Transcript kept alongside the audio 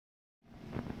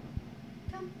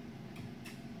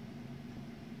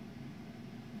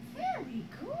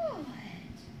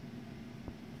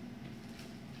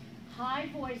high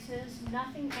voices,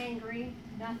 nothing angry,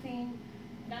 nothing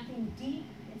deep.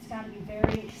 It's got to be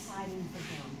very exciting for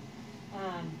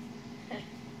him.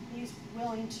 He's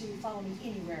willing to follow me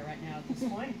anywhere right now at this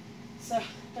point. So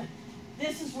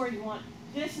this is where you want,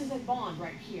 this is a bond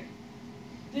right here.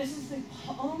 This is the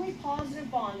only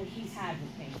positive bond that he's had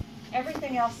with me.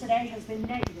 Everything else today has been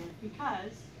negative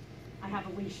because I have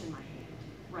a leash in my hand,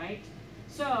 right?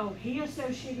 So he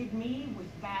associated me with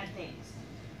bad things.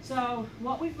 So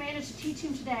what we've managed to teach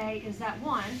him today is that,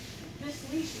 one,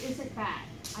 this leash isn't bad.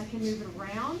 I can move it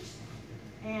around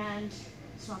and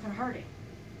it's not going to hurt him.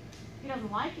 He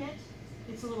doesn't like it.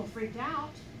 It's a little freaked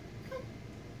out.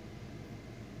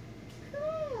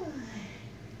 Good.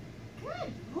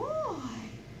 Good boy.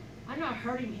 I'm not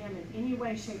hurting him in any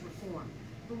way, shape, or form.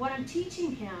 But what I'm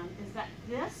teaching him is that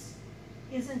this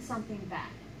isn't something bad.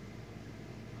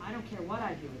 I don't care what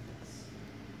I do with this.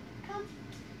 Come.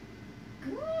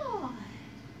 Good.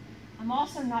 I'm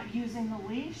also not using the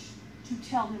leash to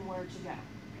tell him where to go.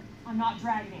 I'm not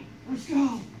dragging him. Let's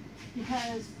go.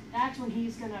 Because that's when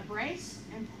he's going to brace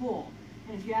and pull.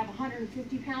 And if you have a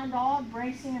 150-pound dog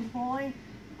bracing and pulling,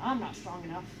 I'm not strong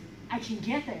enough. I can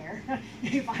get there.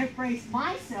 If I brace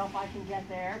myself, I can get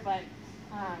there. But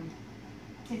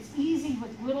it's easy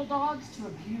with little dogs to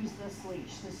abuse this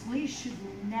leash. This leash should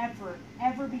never,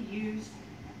 ever be used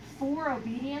for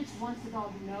obedience. Once the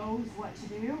dog knows what to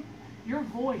do, your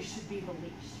voice should be the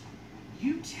leash.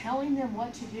 You telling them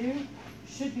what to do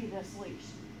should be this leash.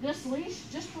 This leash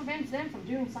just prevents them from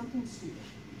doing something stupid.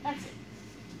 That's it.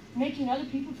 Making other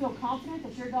people feel confident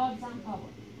that your dog's out in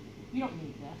public. You don't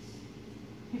need this.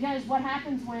 Because what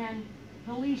happens when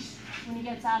he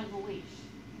gets out of the leash?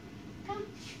 Come.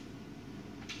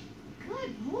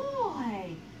 Good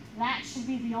boy. That should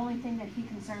be the only thing that he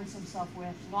concerns himself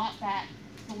with, not that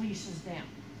the leash is down.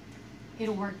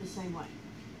 It'll work the same way.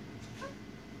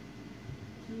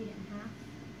 Can you eat it in half?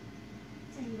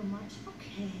 Is that a little much?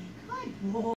 Okay, good boy.